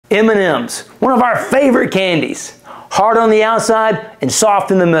M&Ms, one of our favorite candies. Hard on the outside and soft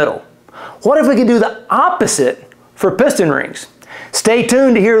in the middle. What if we could do the opposite for piston rings? Stay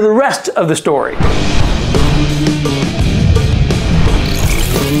tuned to hear the rest of the story.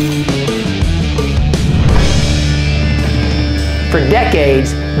 For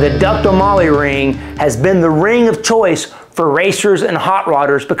decades, the ductile moly ring has been the ring of choice for racers and hot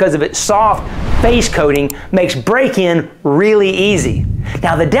rodders because of its soft face coating makes break-in really easy.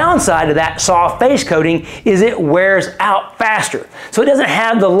 Now the downside of that soft face coating is it wears out faster. So it doesn't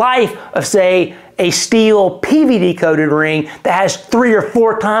have the life of, say, a steel PVD coated ring that has 3 or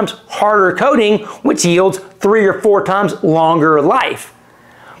 4 times harder coating, which yields 3 or 4 times longer life.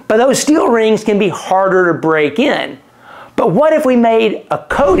 But those steel rings can be harder to break in. But what if we made a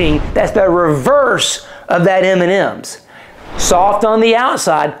coating that's the reverse of that M&Ms? Soft on the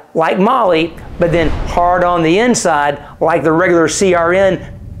outside, like moly, but then hard on the inside, like the regular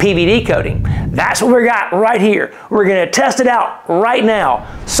CRN PVD coating. That's what we got right here. We're going to test it out right now.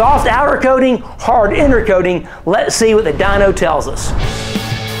 Soft outer coating, hard inner coating. Let's see what the dyno tells us.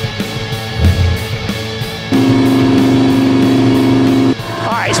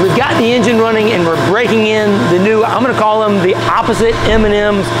 Alright, so we've got the engine running and we're breaking in the new, I'm going to call them the opposite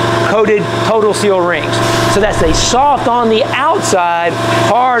M&Ms coated total seal rings. So that's a soft on the outside,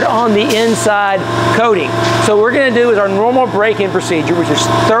 hard on the inside coating. So what we're going to do is our normal break-in procedure, which is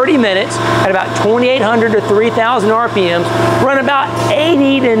 30 minutes at about 2,800 to 3,000 RPMs, run about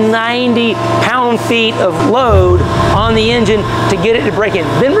 80 to 90 pound-feet of load on the engine to get it to break in.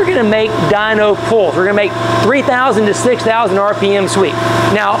 Then we're going to make dyno pulls. We're going to make 3,000 to 6,000 RPM sweep.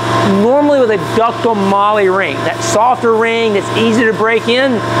 Now, normally with a ductile moly ring, that softer ring that's easy to break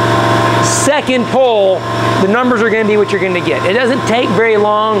in, second pull, the numbers are going to be what you're going to get. It doesn't take very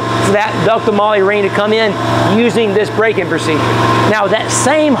long for that ductile moly ring to come in using this break-in procedure. Now, that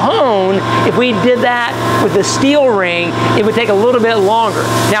same hone, if we did that with the steel ring, it would take a little bit longer.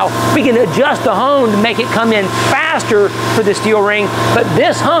 Now, we can adjust the hone to make it come in faster for the steel ring, but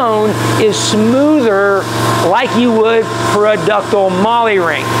this hone is smoother like you would for a ductile moly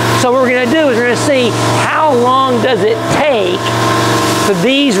ring. So what we're going to do is we're going to see how long does it take for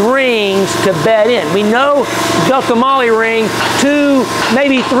these rings to bed in. We know ductile moly ring, 2,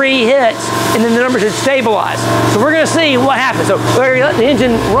 maybe 3 hits, and then the number should stabilize. So we're going to see what happens. So we're going to let the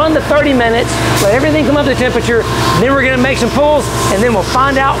engine run the 30 minutes, let everything come up to temperature, then we're going to make some pulls, and then we'll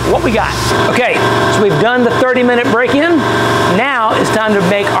find out what we got. Okay, so we've done the 30-minute break-in. Now it's time to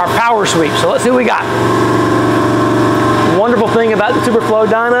make our power sweep. So let's see what we got. Wonderful thing about the Superflow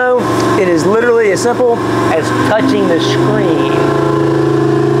dyno, it is literally as simple as touching the screen.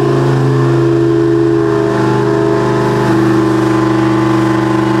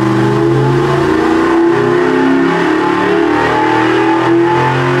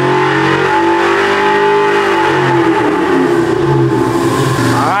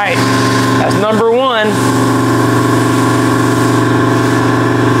 Alright, that's number 1.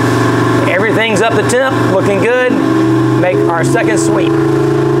 Everything's up to temp, looking good. Make our second sweep.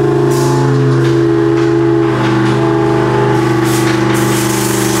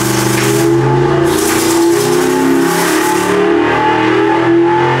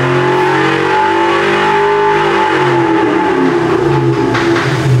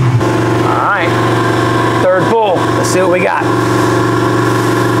 Alright, third pull. Let's see what we got.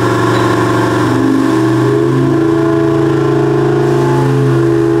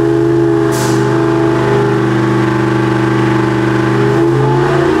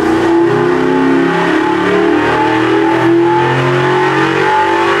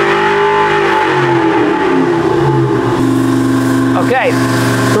 Okay,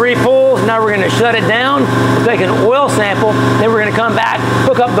 3 pulls, now we're going to shut it down, we'll take an oil sample, then we're going to come back,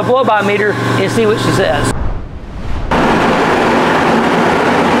 hook up the blow-by meter, and see what she says.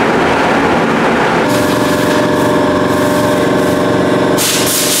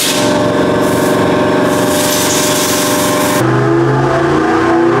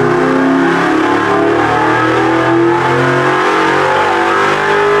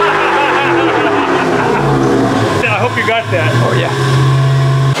 Oh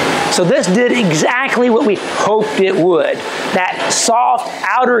yeah. So this did exactly what we hoped it would. That soft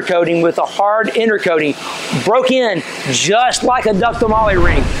outer coating with a hard inner coating broke in just like a ductile moly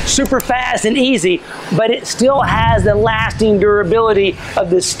ring. Super fast and easy, but it still has the lasting durability of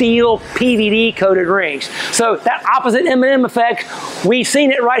the steel PVD coated rings. So that opposite M&M effect, we've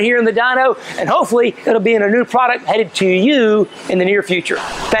seen it right here in the dyno, and hopefully it'll be in a new product headed to you in the near future.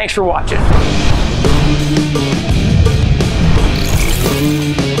 Thanks for watching.